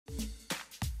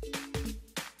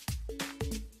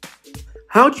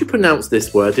How do you pronounce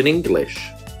this word in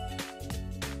English?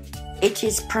 It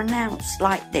is pronounced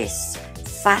like this,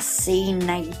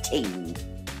 fascinating.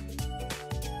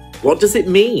 What does it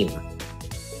mean?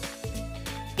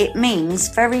 It means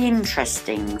very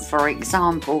interesting. For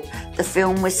example, the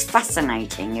film was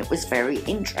fascinating. It was very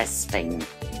interesting.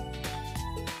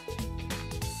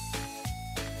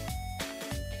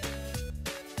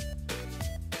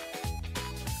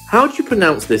 How do you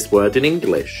pronounce this word in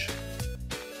English?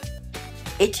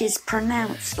 It is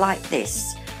pronounced like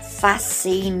this,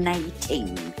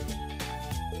 fascinating.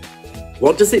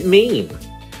 What does it mean?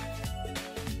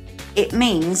 It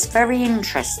means very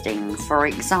interesting. For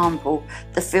example,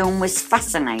 the film was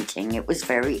fascinating. It was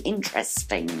very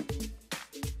interesting.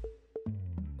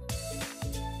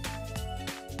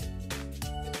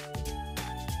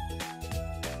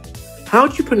 How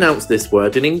do you pronounce this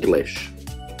word in English?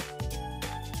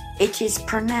 It is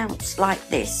pronounced like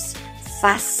this,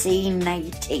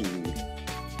 fascinating.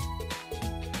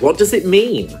 What does it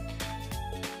mean?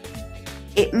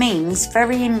 It means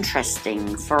very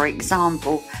interesting. For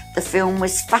example, the film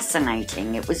was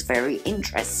fascinating. It was very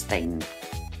interesting.